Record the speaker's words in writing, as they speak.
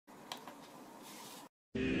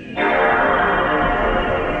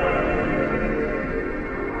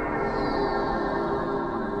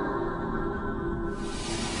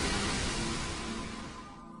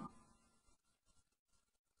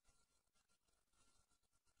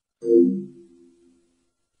Hi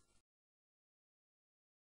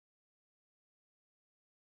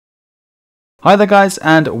there guys,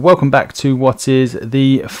 and welcome back to what is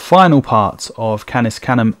the final part of Canis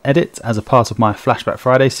Canem edit as a part of my Flashback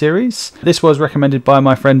Fridays series. This was recommended by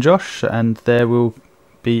my friend Josh, and there will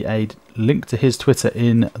be a link to his Twitter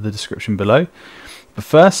in the description below. But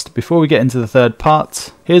first, before we get into the third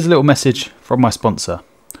part, here's a little message from my sponsor,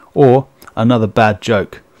 or another bad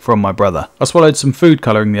joke from my brother. I swallowed some food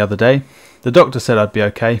colouring the other day. The doctor said I'd be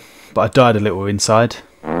okay, but I died a little inside.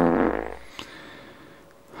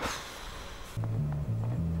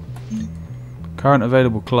 Current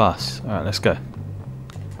available class. Alright, let's go.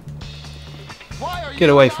 Get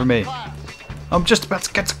away from me. I'm just about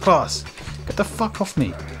to get to class. Get the fuck off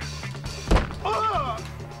me.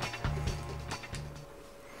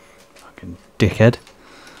 Fucking dickhead.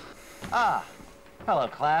 Ah, hello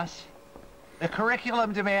class. The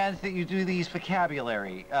curriculum demands that you do these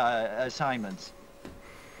vocabulary assignments.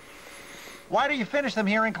 Why do you finish them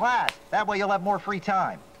here in class? That way you'll have more free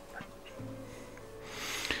time.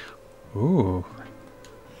 Ooh.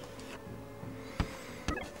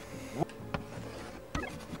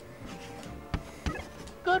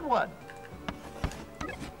 Good one.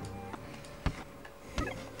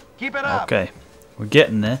 Keep it up. Okay, we're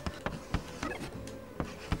getting there.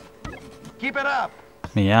 Keep it up.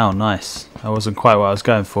 Meow, nice. That wasn't quite what I was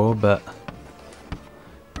going for, but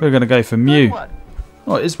we're going to go for Mew.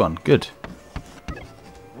 Oh, it is one. Good.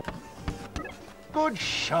 Good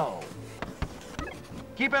show.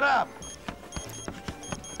 Keep it up.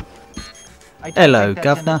 Hello,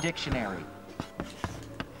 Governor.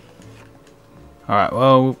 Alright,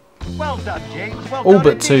 well, Done, James. all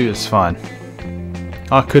but two is fine.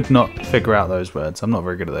 I could not figure out those words. I'm not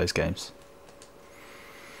very good at those games.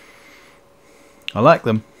 I like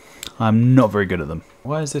them. I'm not very good at them.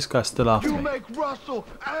 Why is this guy still after me? You make Russell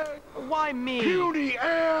Why me? puny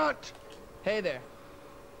ant. Hey there.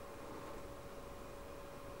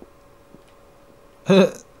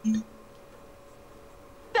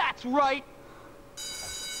 That's right.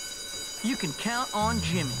 You can count on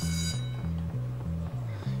Jimmy.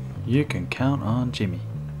 You can count on Jimmy.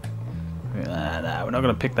 Nah, we're not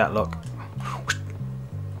going to pick that lock.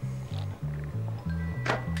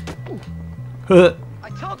 I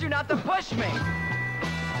told you not to push me.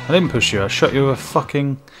 I didn't push you. I shot you with a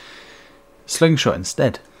fucking slingshot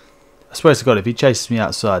instead. I swear to God, if he chases me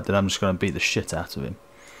outside, then I'm just going to beat the shit out of him.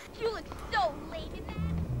 You look so lame.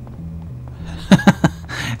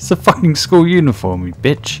 It's a fucking school uniform, you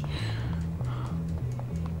bitch.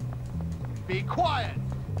 Be quiet.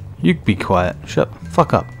 You be quiet. Shut the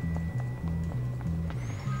fuck up.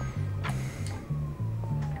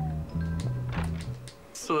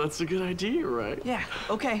 So that's a good idea, right? Yeah,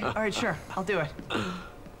 okay, alright, sure. I'll do it.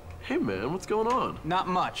 Hey man, what's going on? Not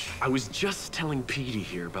much. I was just telling Petey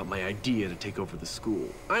here about my idea to take over the school.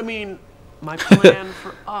 I mean, my plan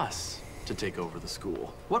for us to take over the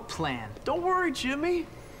school. What plan? Don't worry, Jimmy.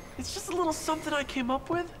 It's just a little something I came up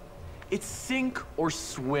with. It's sink or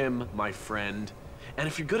swim, my friend. And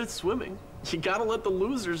if you're good at swimming, you gotta let the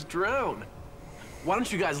losers drown. Why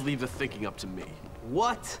don't you guys leave the thinking up to me?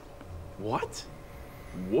 What? What?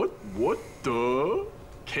 What the?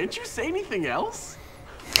 Can't you say anything else?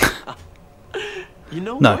 You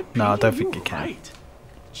know No, what, no, I Peter? don't think You you can. were right.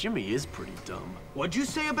 Jimmy is pretty dumb. What'd you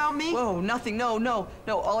say about me? Whoa, nothing, no.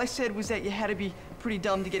 All I said was that you had to be pretty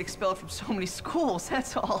dumb to get expelled from so many schools,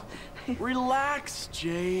 that's all. Relax,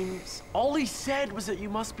 James. All he said was that you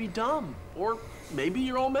must be dumb. Or maybe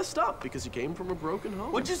you're all messed up because you came from a broken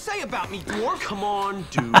home. What'd you say about me, dwarf? Come on,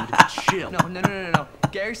 dude. Chill. No.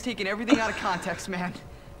 Gary's taking everything out of context, man.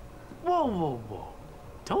 Whoa.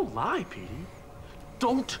 Don't lie, Petey.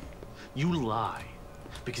 Don't you lie.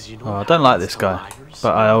 Because you know Oh, I what don't like happens this to guy, liars.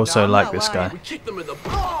 but I also No, I'm like not this lying. guy. We kick them in the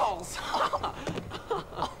balls.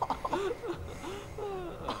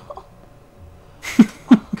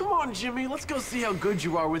 Come on, Jimmy. Let's go see how good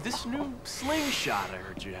you are with this new slingshot I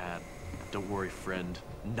heard you had. Don't worry, friend.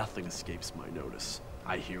 Nothing escapes my notice.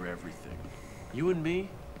 I hear everything. You and me,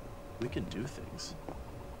 we can do things.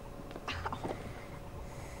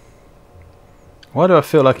 Why do I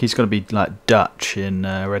feel like he's going to be like Dutch in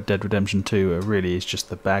Red Dead Redemption 2, where really he's just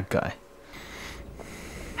the bad guy?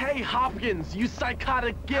 Hey, Hopkins, you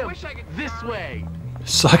psychotic gimp! This way!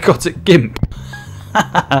 Psychotic gimp!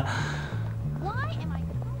 Why am I...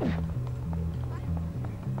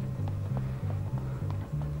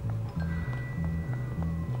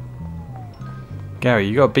 Gary,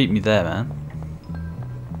 you got to beat me there, man.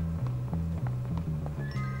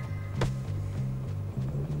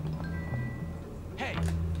 Hey,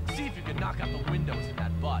 see if you can knock out the windows in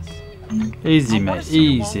that bus. Easy, I wanna mate. see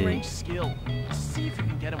your Easy. long-range skill. See if you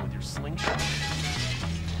can get him with your slingshot.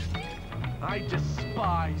 I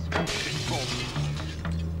despise people.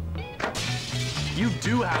 You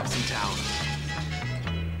do have some talent.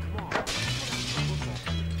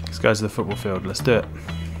 Let's go to the football field. Let's do it.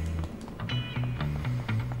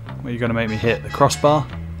 What are you going to make me hit? The crossbar?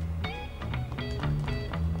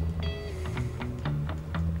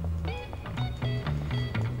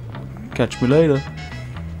 Catch me later.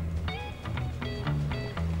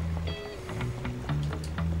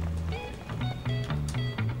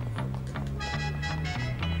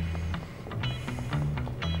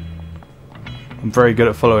 I'm very good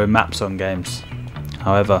at following maps on games.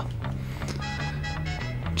 However,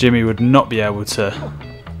 Jimmy would not be able to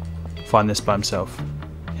find this by himself.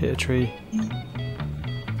 Hit a tree.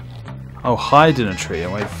 Oh, hide in a tree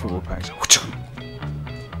away from football practice.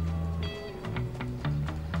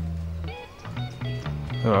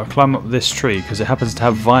 Oh, I'll climb up this tree because it happens to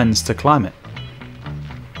have vines to climb it.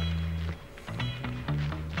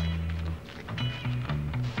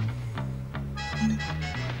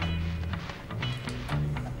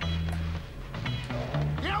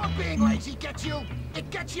 You know what being lazy gets you? It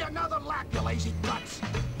gets you another lap, you lazy guts.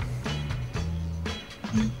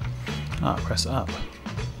 Ah, press up.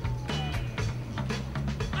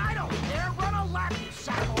 I don't care. Run a lap, you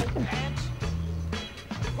sack of old pants.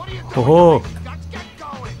 What are you doing, Oh. you lazy guts? Get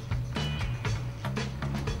going.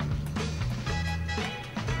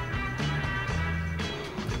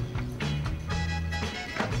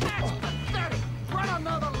 That's pathetic. Run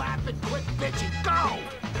another lap and quit bitching. Go.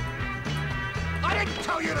 I didn't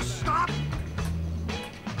tell you to stop.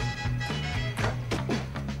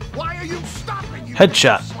 Why are you stopping, you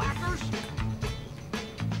Headshot. slackers?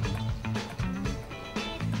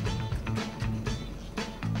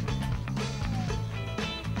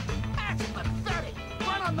 That's pathetic.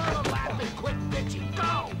 Run another lap and quit bitching.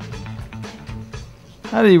 Go.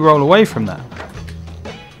 How did he roll away from that?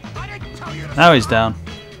 I didn't tell you to Now he's stop. down.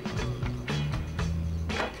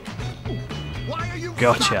 Why are you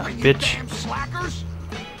Gotcha, stopping, you bitch. damn slackers?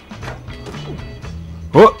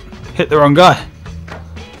 Whoop! Hit the wrong guy.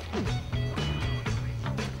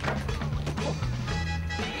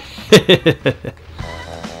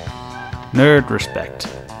 Nerd respect.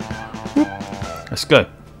 Whoop. Let's go.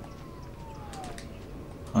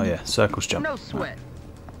 Oh yeah, circles jump. No sweat.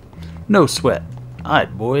 No sweat.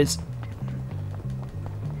 Alright, boys.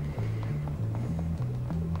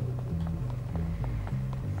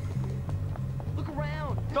 Look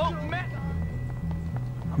around. Don't mess.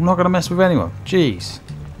 I'm not going to mess with anyone. Jeez.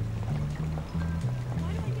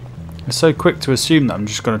 It's so quick to assume that I'm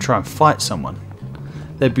just going to try and fight someone.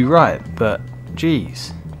 They'd be right, but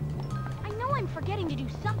jeez. I know I'm forgetting to do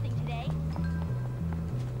something today.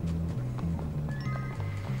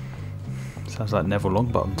 Sounds like Neville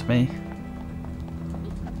Longbottom to me.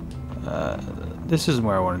 This isn't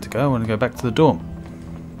where I wanted to go. I want to go back to the dorm.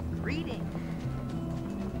 Reading.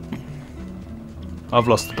 I've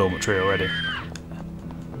lost the dormitory already.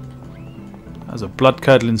 That was a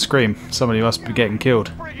blood-curdling scream. Somebody must be getting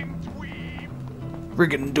killed.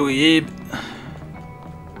 Friggin' dweeb.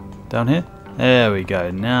 Down here? There we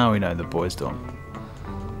go. Now we know the boys' dorm.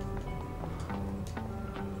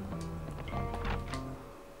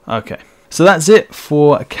 Okay. So that's it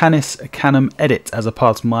for Canis Canem Edit as a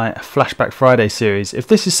part of my Flashback Friday series. If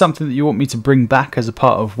this is something that you want me to bring back as a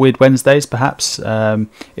part of Weird Wednesdays perhaps in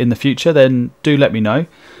the future, then do let me know.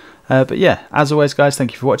 But yeah, as always guys,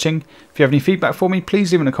 thank you for watching. If you have any feedback for me,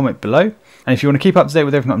 please leave in a comment below. And if you want to keep up to date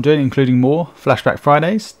with everything I'm doing, including more Flashback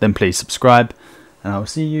Fridays, then please subscribe. And I will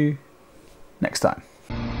see you next time.